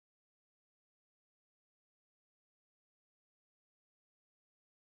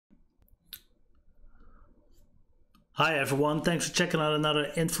Hi everyone, thanks for checking out another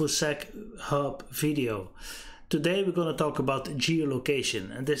InfoSec Hub video. Today we're going to talk about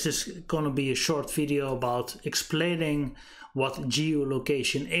geolocation, and this is going to be a short video about explaining what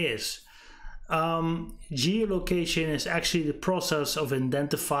geolocation is. Geolocation is actually the process of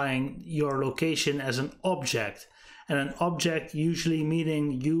identifying your location as an object, and an object usually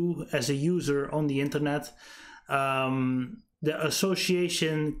meaning you as a user on the internet. The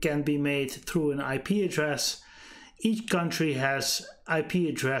association can be made through an IP address. Each country has IP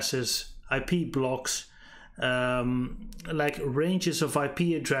addresses, IP blocks, like ranges of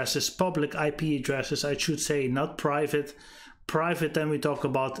IP addresses, public IP addresses, I should say, not private. Private, then we talk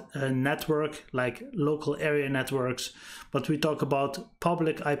about a network, like local area networks, but we talk about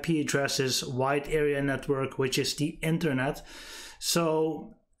public IP addresses, wide area network, which is the internet.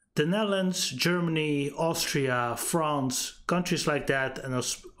 So the Netherlands, Germany, Austria, France, countries like that, and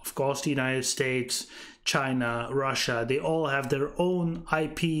of course the United States, China, Russia, they all have their own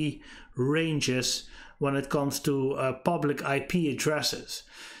IP ranges when it comes to public IP addresses.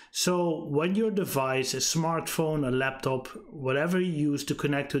 So when your device, a smartphone, a laptop, whatever you use to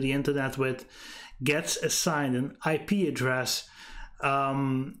connect to the internet with, gets assigned an IP address,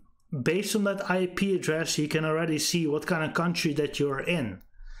 based on that IP address, you can already see what kind of country that you're in.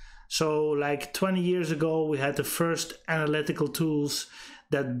 So like 20 years ago, we had the first analytical tools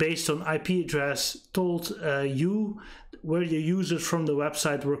that based on IP address told you where your users from the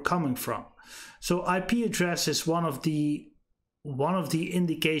website were coming from. So IP address is one of the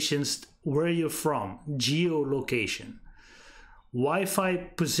indications where you're from. Geolocation. Wi-Fi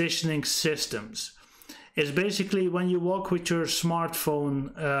positioning systems is basically when you walk with your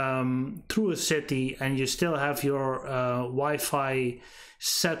smartphone through a city and you still have your Wi-Fi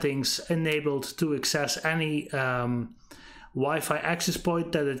settings enabled to access any Wi-Fi access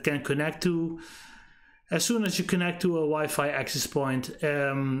point that it can connect to. As soon as you connect to a Wi-Fi access point,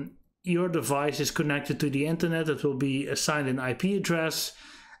 your device is connected to the internet. It will be assigned an IP address,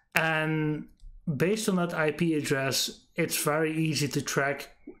 and based on that IP address, it's very easy to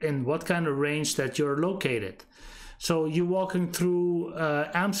track in what kind of range that you're located. So you're walking through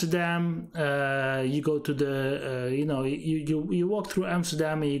Amsterdam, you go to the, you walk through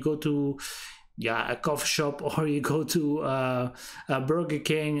Amsterdam and you go to a coffee shop, or you go to a Burger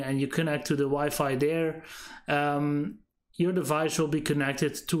King and you connect to the Wi-Fi there. Your device will be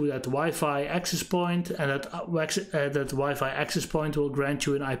connected to that Wi-Fi access point, and that Wi-Fi access point will grant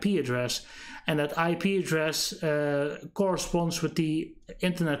you an IP address, and that IP address corresponds with the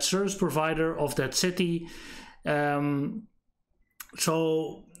internet service provider of that city.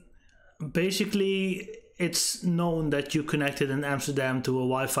 So basically it's known that you connected in Amsterdam to a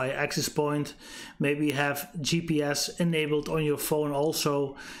Wi-Fi access point. Maybe you have GPS enabled on your phone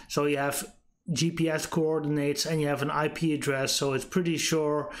also, so you have GPS coordinates and you have an IP address, so it's pretty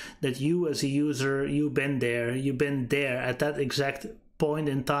sure that you as a user, you've been there at that exact point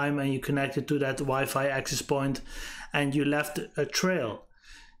in time, and you connected to that Wi-Fi access point and you left a trail.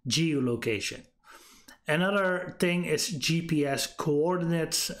 Geolocation. Another thing is GPS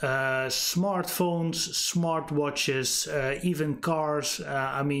coordinates. Smartphones, smartwatches, even cars.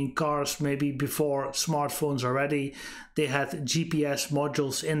 Cars maybe before smartphones already, they had GPS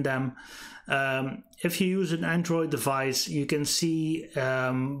modules in them. If you use an Android device, you can see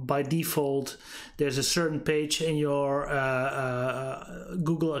by default there's a certain page in your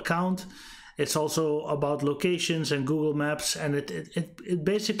Google account. It's also about locations and Google Maps, and it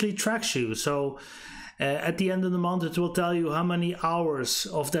basically tracks you. So at the end of the month, it will tell you how many hours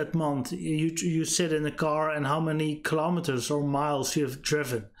of that month you sit in a car and how many kilometers or miles you've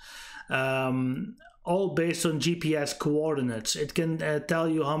driven. All based on GPS coordinates. It can tell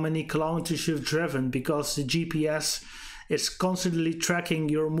you how many kilometers you've driven, because the GPS is constantly tracking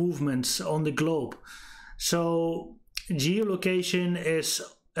your movements on the globe. So geolocation is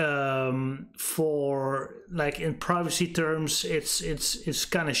for, like, in privacy terms, it's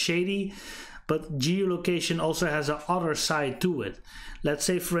kind of shady. But geolocation also has a other side to it. Let's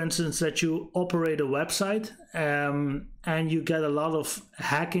say, for instance, that you operate a website and you get a lot of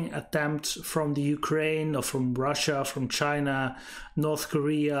hacking attempts from the Ukraine or from Russia, from China, North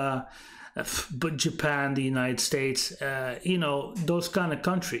Korea, but Japan, the United States, those kind of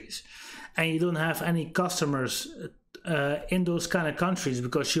countries. And you don't have any customers in those kind of countries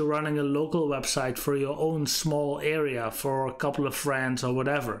because you're running a local website for your own small area for a couple of friends or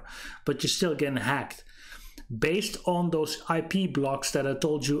whatever, but you're still getting hacked. Based on those IP blocks that I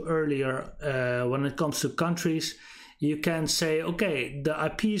told you earlier, when it comes to countries, you can say, okay, the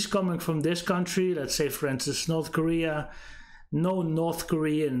IP is coming from this country, let's say for instance North Korea. No North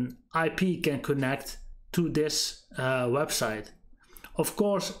Korean IP can connect to this website. Of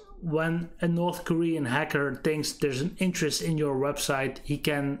course, when a North Korean hacker thinks there's an interest in your website, he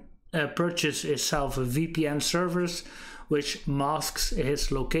can purchase himself a VPN service which masks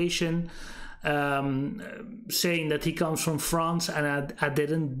his location, saying that he comes from France, and I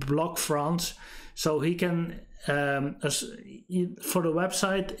didn't block France. So he can, for the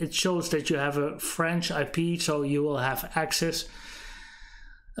website, it shows that you have a French IP, so you will have access.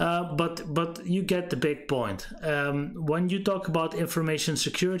 But you get the big point. When you talk about information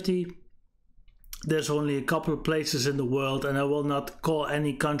security, there's only a couple of places in the world, and I will not call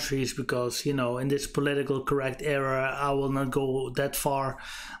any countries because, you know, in this political correct era, I will not go that far.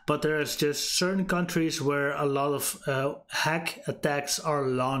 But there's just certain countries where a lot of hack attacks are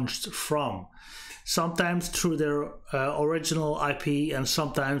launched from. Sometimes through their original IP, and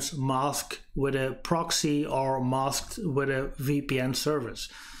sometimes masked with a proxy or masked with a VPN service.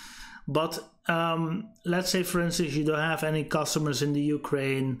 But let's say, for instance, you don't have any customers in the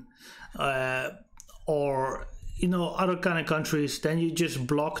Ukraine or, you know, other kind of countries, then you just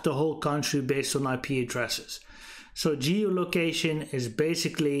block the whole country based on IP addresses. So geolocation is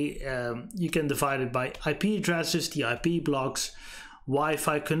basically, you can divide it by IP addresses, the IP blocks,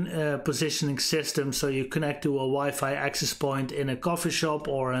 Wi-Fi positioning system, so you connect to a Wi-Fi access point in a coffee shop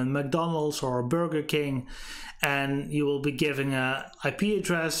or a McDonald's or a Burger King, and you will be giving an IP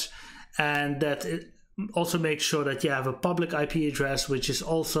address, and that also makes sure that you have a public IP address, which is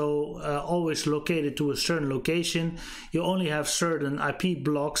also always located to a certain location. You only have certain IP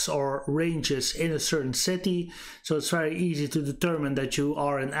blocks or ranges in a certain city, so it's very easy to determine that you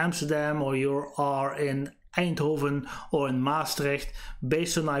are in Amsterdam or you are in Eindhoven or in Maastricht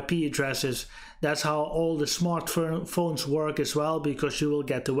based on IP addresses. That's how all the smartphones work as well, because you will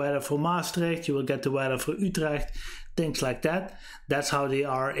get the weather for Maastricht, you will get the weather for Utrecht, things like that. That's how they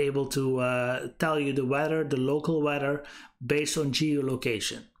are able to tell you the weather, the local weather, based on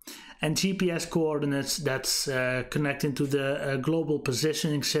geolocation. And GPS coordinates, that's connecting to the global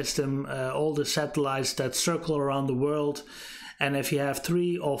positioning system, all the satellites that circle around the world. And if you have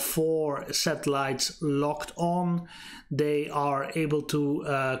 3 or 4 satellites locked on, they are able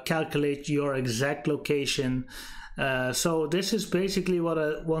to calculate your exact location. So this is basically what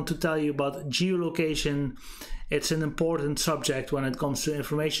I want to tell you about geolocation. It's an important subject when it comes to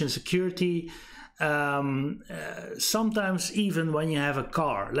information security. Sometimes even when you have a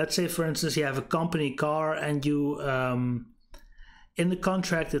car. Let's say, for instance, you have a company car, and you in the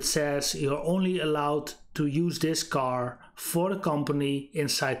contract it says you're only allowed to use this car for the company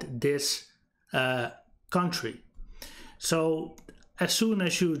inside this country. So as soon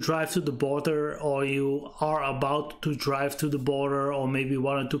as you drive to the border, or you are about to drive to the border, or maybe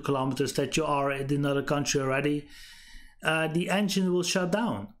 1 or 2 kilometers that you are in another country already, the engine will shut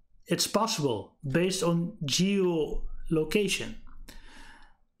down. It's possible based on geolocation.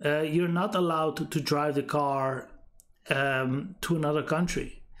 You're not allowed to drive the car to another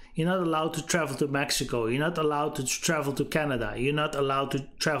country. You're not allowed to travel to Mexico. You're not allowed to travel to Canada. You're not allowed to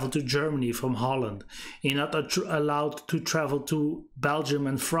travel to Germany from Holland. You're not allowed to travel to Belgium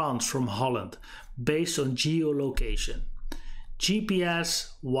and France from Holland, based on geolocation.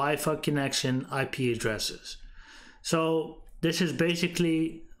 GPS, Wi-Fi connection, IP addresses. So this is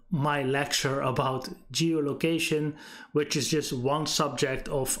basically my lecture about geolocation, which is just one subject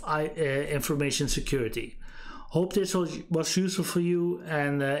of information security. Hope this was useful for you,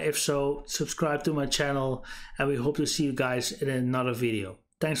 and if so, subscribe to my channel, and we hope to see you guys in another video.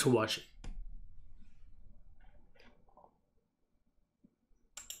 Thanks for watching.